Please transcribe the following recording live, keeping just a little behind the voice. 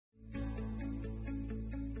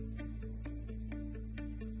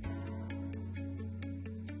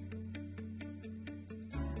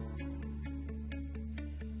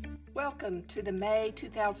Welcome to the May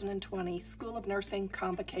 2020 School of Nursing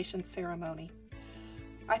Convocation ceremony.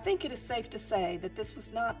 I think it is safe to say that this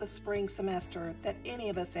was not the spring semester that any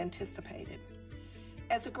of us anticipated.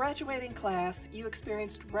 As a graduating class, you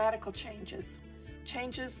experienced radical changes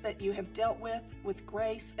that you have dealt with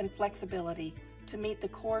grace and flexibility to meet the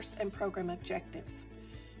course and program objectives.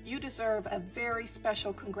 You deserve a very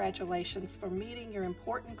special congratulations for meeting your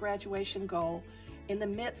important graduation goal in the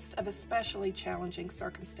midst of especially challenging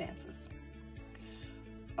circumstances.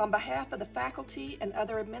 On behalf of the faculty and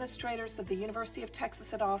other administrators of the University of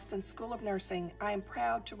Texas at Austin School of Nursing, I am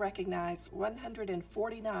proud to recognize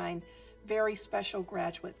 149 very special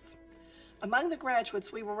graduates. Among the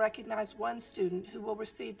graduates, we will recognize one student who will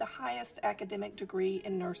receive the highest academic degree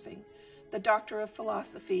in nursing, the Doctor of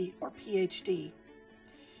Philosophy, or PhD.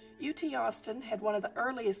 UT Austin had one of the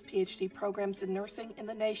earliest PhD programs in nursing in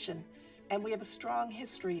the nation, and we have a strong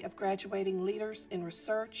history of graduating leaders in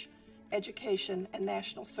research, education, and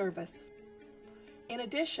national service. In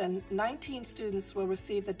addition, 19 students will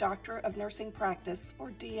receive the Doctor of Nursing Practice,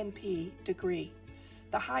 or DNP, degree,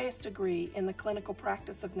 the highest degree in the clinical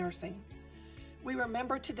practice of nursing. We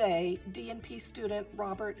remember today DNP student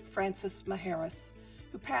Robert Francis Maharis,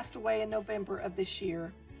 who passed away in November of this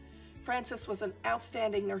year. Francis was an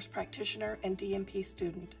outstanding nurse practitioner and DNP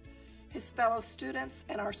student. His fellow students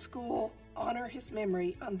and our school honor his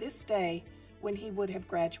memory on this day when he would have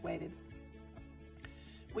graduated.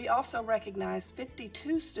 We also recognize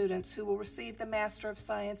 52 students who will receive the Master of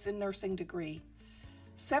Science in Nursing degree.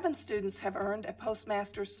 7 students have earned a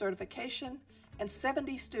postmaster's certification, and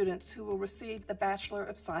 70 students who will receive the Bachelor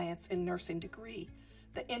of Science in Nursing degree,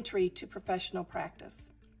 the entry to professional practice.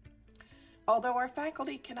 Although our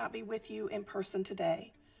faculty cannot be with you in person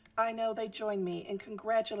today, I know they join me in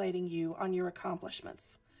congratulating you on your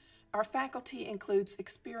accomplishments. Our faculty includes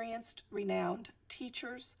experienced, renowned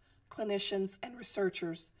teachers, clinicians, and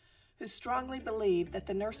researchers who strongly believe that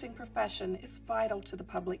the nursing profession is vital to the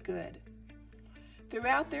public good.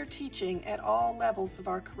 Throughout their teaching at all levels of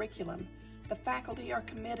our curriculum, the faculty are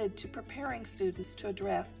committed to preparing students to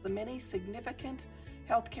address the many significant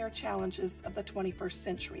healthcare challenges of the 21st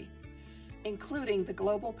century, including the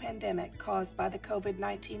global pandemic caused by the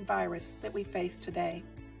COVID-19 virus that we face today.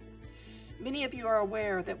 Many of you are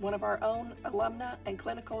aware that one of our own alumna and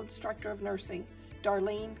clinical instructor of nursing,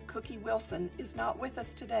 Darlene Cookie Wilson, is not with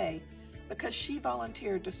us today because she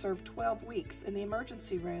volunteered to serve 12 weeks in the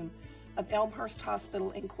emergency room of Elmhurst Hospital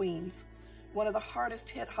in Queens, one of the hardest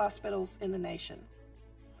hit hospitals in the nation.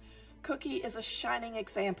 Cookie is a shining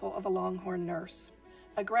example of a Longhorn nurse.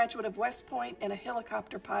 A graduate of West Point and a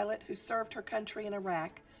helicopter pilot who served her country in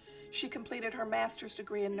Iraq, she completed her master's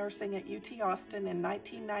degree in nursing at UT Austin in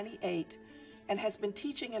 1998 and has been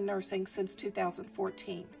teaching in nursing since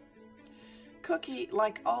 2014. Cookie,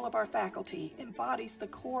 like all of our faculty, embodies the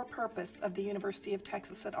core purpose of the University of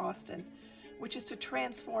Texas at Austin, which is to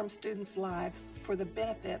transform students' lives for the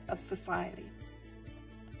benefit of society.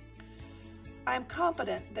 I am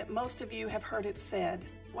confident that most of you have heard it said,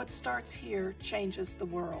 "What starts here changes the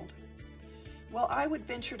world." Well, I would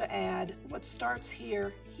venture to add, what starts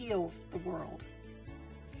here heals the world.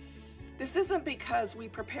 This isn't because we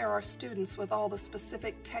prepare our students with all the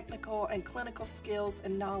specific technical and clinical skills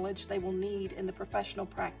and knowledge they will need in the professional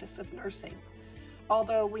practice of nursing,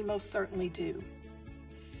 although we most certainly do.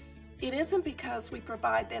 It isn't because we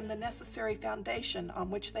provide them the necessary foundation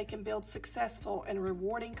on which they can build successful and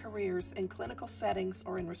rewarding careers in clinical settings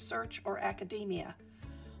or in research or academia,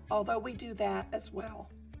 although we do that as well.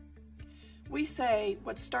 We say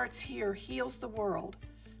what starts here heals the world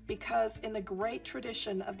because in the great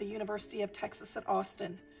tradition of the University of Texas at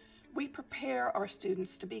Austin, we prepare our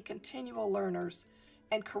students to be continual learners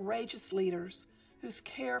and courageous leaders whose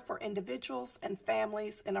care for individuals and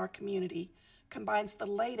families in our community combines the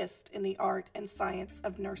latest in the art and science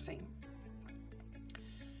of nursing.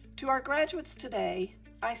 To our graduates today,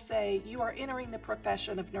 I say you are entering the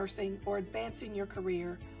profession of nursing or advancing your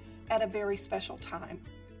career at a very special time.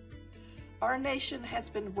 Our nation has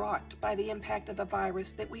been rocked by the impact of a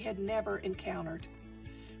virus that we had never encountered.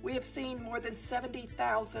 We have seen more than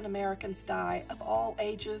 70,000 Americans die of all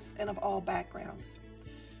ages and of all backgrounds.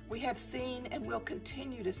 We have seen and will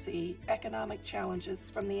continue to see economic challenges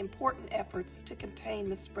from the important efforts to contain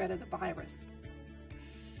the spread of the virus.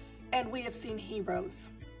 And we have seen heroes,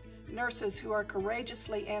 nurses who are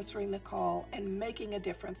courageously answering the call and making a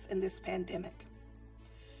difference in this pandemic.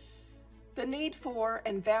 The need for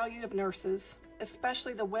and value of nurses,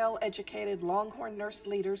 especially the well-educated Longhorn nurse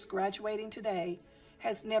leaders graduating today,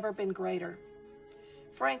 has never been greater.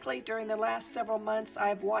 Frankly, during the last several months, I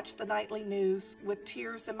have watched the nightly news with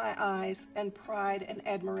tears in my eyes and pride and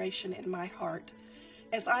admiration in my heart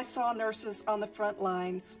as I saw nurses on the front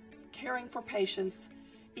lines, caring for patients,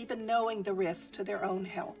 even knowing the risks to their own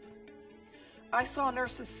health. I saw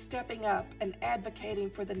nurses stepping up and advocating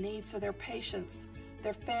for the needs of their patients,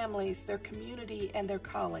 their families, their community, and their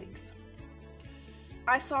colleagues.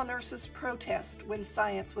 I saw nurses protest when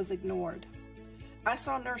science was ignored. I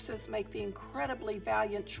saw nurses make the incredibly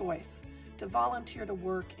valiant choice to volunteer to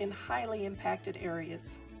work in highly impacted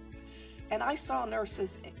areas. And I saw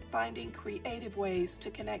nurses finding creative ways to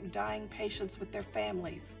connect dying patients with their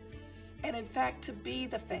families, and in fact to be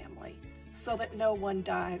the family so that no one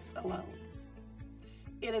dies alone.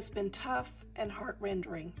 It has been tough and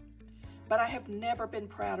heart-rending, but I have never been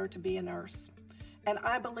prouder to be a nurse. And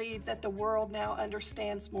I believe that the world now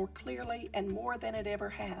understands more clearly and more than it ever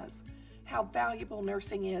has how valuable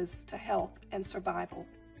nursing is to health and survival.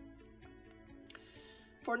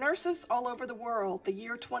 For nurses all over the world, the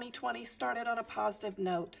year 2020 started on a positive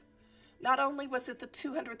note. Not only was it the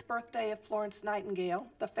 200th birthday of Florence Nightingale,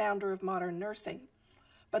 the founder of modern nursing,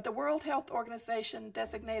 but the World Health Organization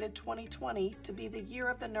designated 2020 to be the year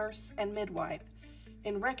of the nurse and midwife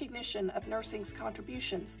in recognition of nursing's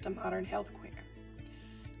contributions to modern healthcare.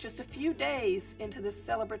 Just a few days into this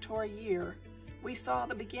celebratory year, we saw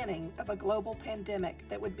the beginning of a global pandemic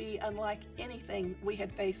that would be unlike anything we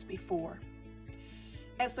had faced before.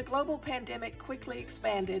 As the global pandemic quickly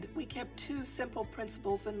expanded, we kept two simple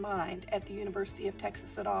principles in mind at the University of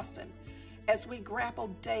Texas at Austin as we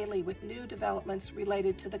grappled daily with new developments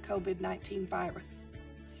related to the COVID-19 virus.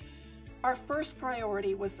 Our first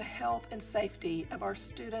priority was the health and safety of our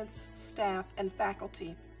students, staff, and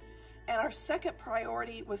faculty. And our second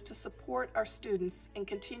priority was to support our students in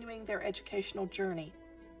continuing their educational journey.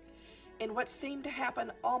 In what seemed to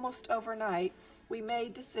happen almost overnight, we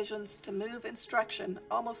made decisions to move instruction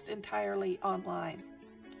almost entirely online.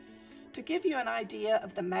 To give you an idea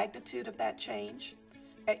of the magnitude of that change,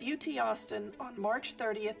 at UT Austin on March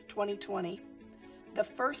 30th, 2020, the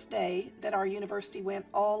first day that our university went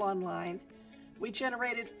all online, we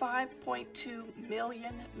generated 5.2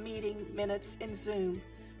 million meeting minutes in Zoom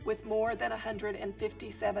with more than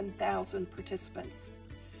 157,000 participants.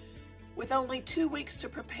 With only 2 weeks to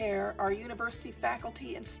prepare, our university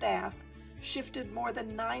faculty and staff shifted more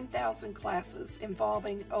than 9,000 classes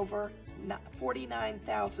involving over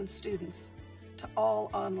 49,000 students to all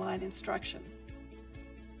online instruction.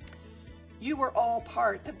 You were all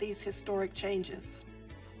part of these historic changes.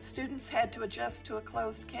 Students had to adjust to a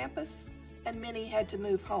closed campus, and many had to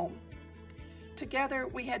move home. Together,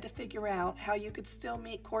 we had to figure out how you could still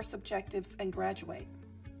meet course objectives and graduate.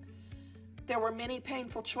 There were many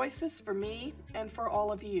painful choices for me and for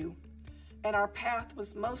all of you, and our path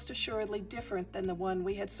was most assuredly different than the one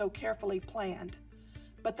we had so carefully planned.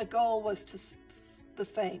 But the goal was the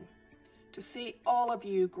same, to see all of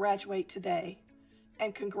you graduate today,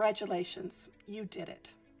 and congratulations, you did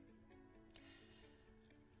it.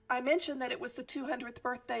 I mentioned that it was the 200th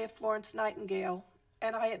birthday of Florence Nightingale,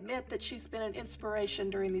 and I admit that she's been an inspiration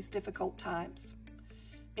during these difficult times.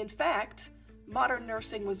 In fact, modern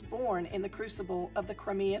nursing was born in the crucible of the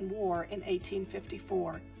Crimean War in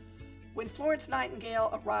 1854. When Florence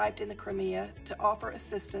Nightingale arrived in the Crimea to offer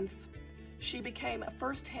assistance, she became a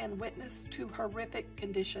first-hand witness to horrific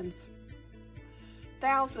conditions.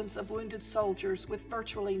 Thousands of wounded soldiers with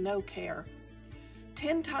virtually no care.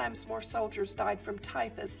 10 times more soldiers died from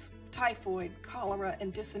typhus, typhoid, cholera,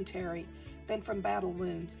 and dysentery than from battle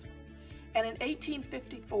wounds. And in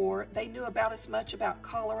 1854, they knew about as much about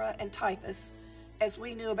cholera and typhus as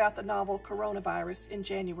we knew about the novel coronavirus in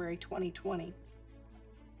January 2020.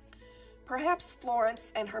 Perhaps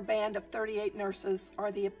Florence and her band of 38 nurses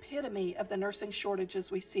are the epitome of the nursing shortages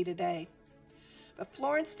we see today. But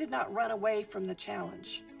Florence did not run away from the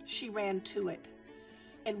challenge. She ran to it.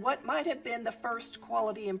 In what might have been the first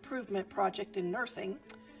quality improvement project in nursing,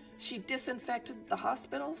 she disinfected the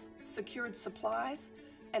hospitals, secured supplies,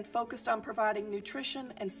 and focused on providing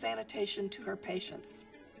nutrition and sanitation to her patients.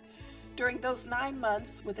 During those 9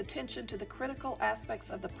 months, with attention to the critical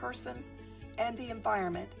aspects of the person and the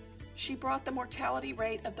environment, she brought the mortality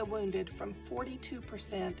rate of the wounded from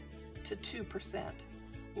 42% to 2%,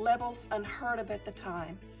 levels unheard of at the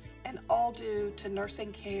time, and all due to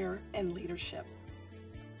nursing care and leadership.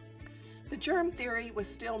 The germ theory was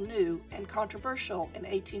still new and controversial in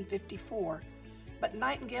 1854, but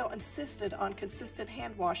Nightingale insisted on consistent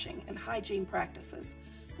hand washing and hygiene practices,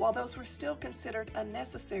 while those were still considered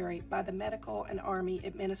unnecessary by the medical and army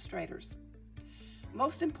administrators.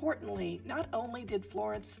 Most importantly, not only did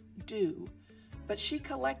Florence do, but she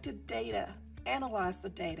collected data analyzed the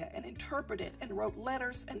data and interpreted and wrote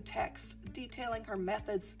letters and texts detailing her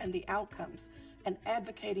methods and the outcomes and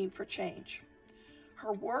advocating for change.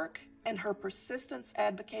 Her work and her persistence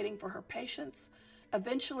advocating for her patients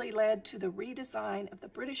eventually led to the redesign of the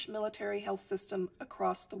British military health system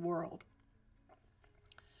across the world.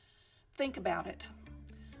 Think about it.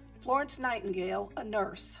 Florence Nightingale, a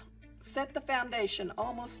nurse, set the foundation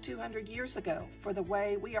almost 200 years ago for the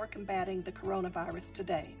way we are combating the coronavirus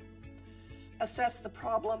today. Assess the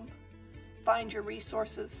problem, find your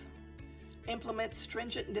resources, implement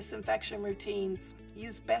stringent disinfection routines,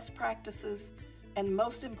 use best practices, and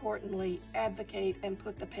most importantly, advocate and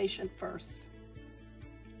put the patient first.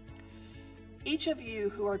 Each of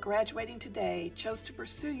you who are graduating today chose to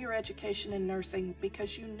pursue your education in nursing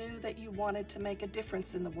because you knew that you wanted to make a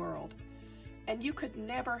difference in the world, and you could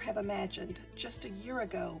never have imagined just a year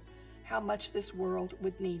ago how much this world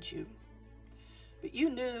would need you. But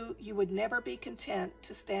you knew you would never be content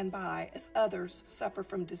to stand by as others suffer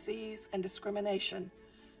from disease and discrimination,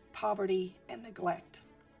 poverty and neglect.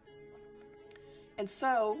 And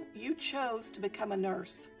so you chose to become a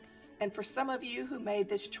nurse. And for some of you who made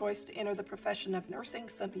this choice to enter the profession of nursing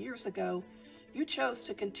some years ago, you chose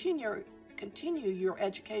to continue your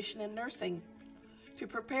education in nursing, to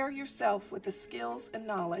prepare yourself with the skills and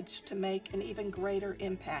knowledge to make an even greater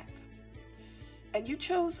impact. And you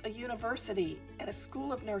chose a university and a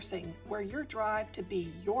school of nursing where your drive to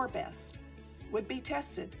be your best would be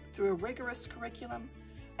tested through a rigorous curriculum,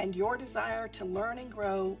 and your desire to learn and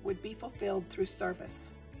grow would be fulfilled through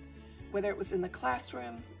service, whether it was in the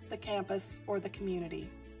classroom, the campus, or the community.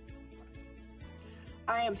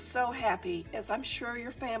 I am so happy, as I'm sure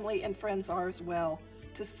your family and friends are as well,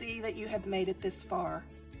 to see that you have made it this far.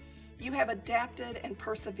 You have adapted and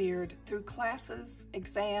persevered through classes,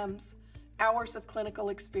 exams, hours of clinical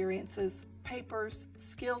experiences, papers,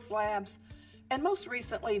 skills labs, and most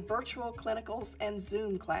recently, virtual clinicals and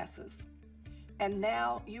Zoom classes. And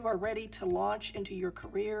now you are ready to launch into your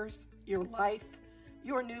careers, your life,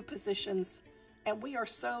 your new positions, and we are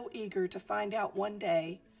so eager to find out one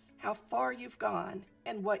day how far you've gone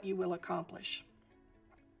and what you will accomplish.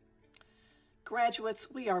 Graduates,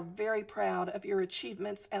 we are very proud of your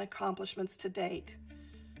achievements and accomplishments to date.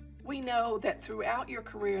 We know that throughout your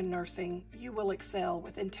career in nursing, you will excel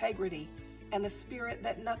with integrity and the spirit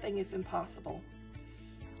that nothing is impossible.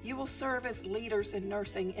 You will serve as leaders in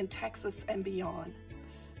nursing in Texas and beyond.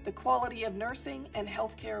 The quality of nursing and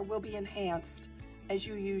healthcare will be enhanced as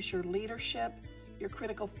you use your leadership, your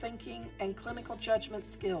critical thinking, and clinical judgment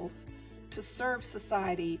skills to serve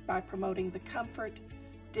society by promoting the comfort,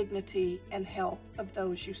 dignity, and health of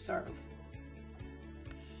those you serve.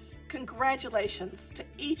 Congratulations to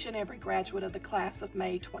each and every graduate of the class of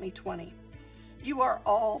May 2020. You are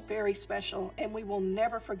all very special, and we will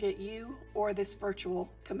never forget you or this virtual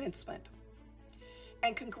commencement.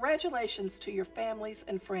 And congratulations to your families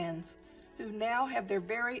and friends who now have their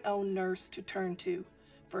very own nurse to turn to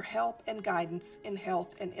for help and guidance in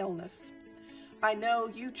health and illness. I know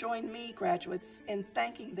you join me, graduates, in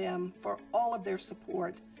thanking them for all of their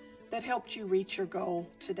support that helped you reach your goal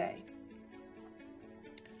today.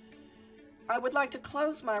 I would like to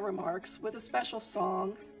close my remarks with a special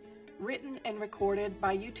song written and recorded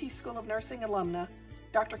by UT School of Nursing alumna,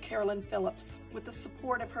 Dr. Carolyn Phillips, with the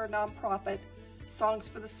support of her nonprofit, Songs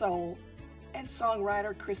for the Soul, and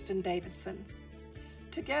songwriter Kristen Davidson.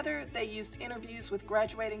 Together, they used interviews with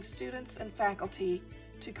graduating students and faculty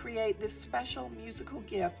to create this special musical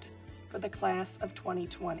gift for the class of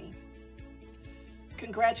 2020.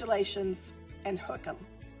 Congratulations, and hook 'em.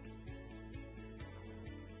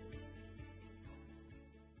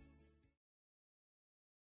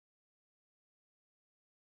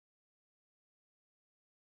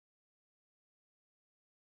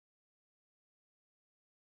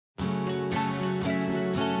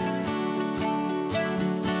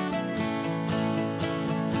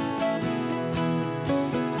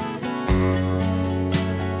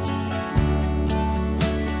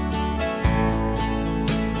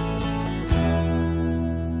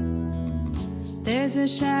 There's a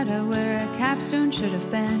shadow where a capstone should have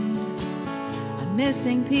been, a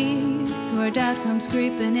missing piece where doubt comes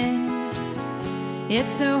creeping in.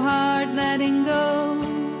 It's so hard letting go,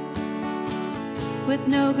 with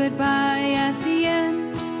no goodbye at the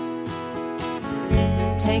end.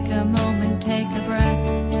 Take a moment, take a breath.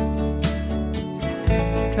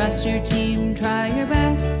 Trust your team, try your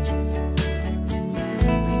best.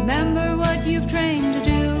 Remember what you've trained to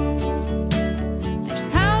do. There's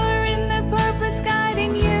power in the purpose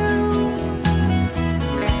guiding you.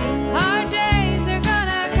 Hard days are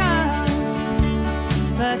gonna come,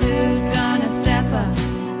 but who's gonna step up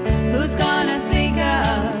Who's gonna speak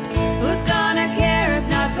up? Who's gonna care if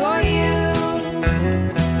not for you?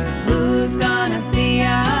 Who's gonna see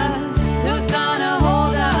us? Who's gonna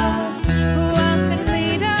hold us? Who else can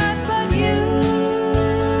lead us but you?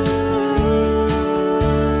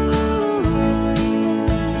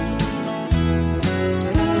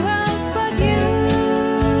 Who else but you?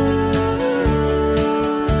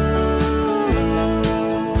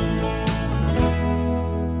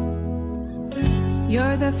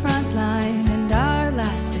 You're the front line and our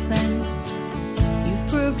last defense. You've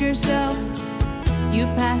proved yourself,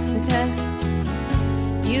 you've passed the test.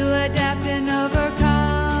 You adapt and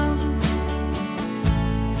overcome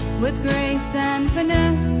with grace and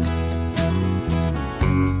finesse.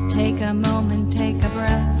 Take a moment, take a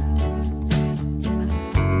breath.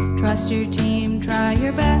 Trust your team, try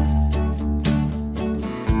your best.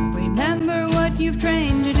 Remember what you've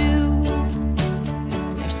trained to do.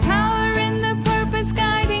 There's power in the purpose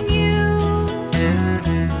guiding you.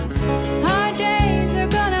 Hard days are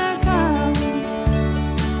gonna come,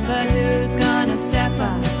 but who's gonna step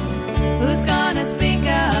up? Who's gonna speak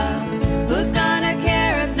up? Who's gonna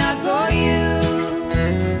care if not for you?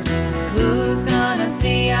 Who's gonna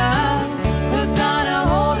see us? Who's gonna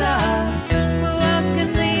hold us? Who else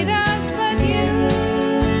can lead us but you?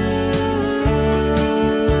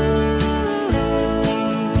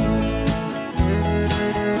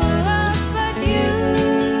 Who else but you?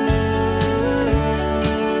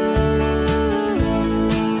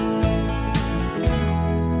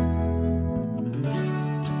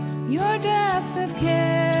 Your depth of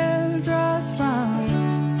care draws from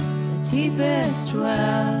the deepest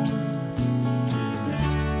well.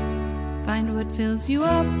 Find what fills you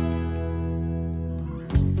up.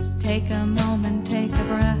 Take a moment, take a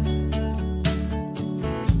breath.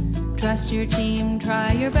 Trust your team,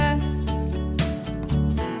 try your best.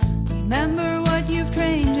 Remember what you've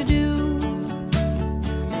trained to do.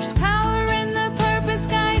 There's power in the purpose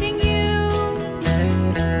guiding you.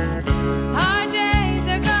 Hard days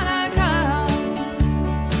are gonna come,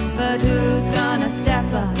 but who's gonna step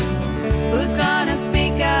up? Who's gonna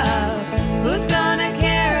speak up? Who's gonna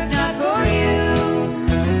care if not for you?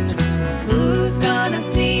 Who's gonna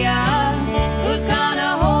see us? Who's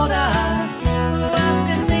gonna hold us? Who else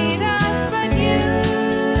can lead us but you?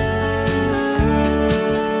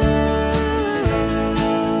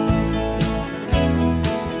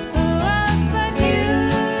 Who else but you?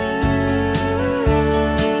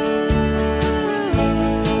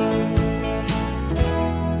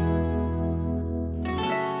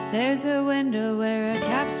 There's a window where a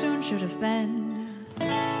capstone should have been,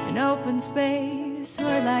 an open space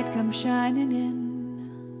where light comes shining in.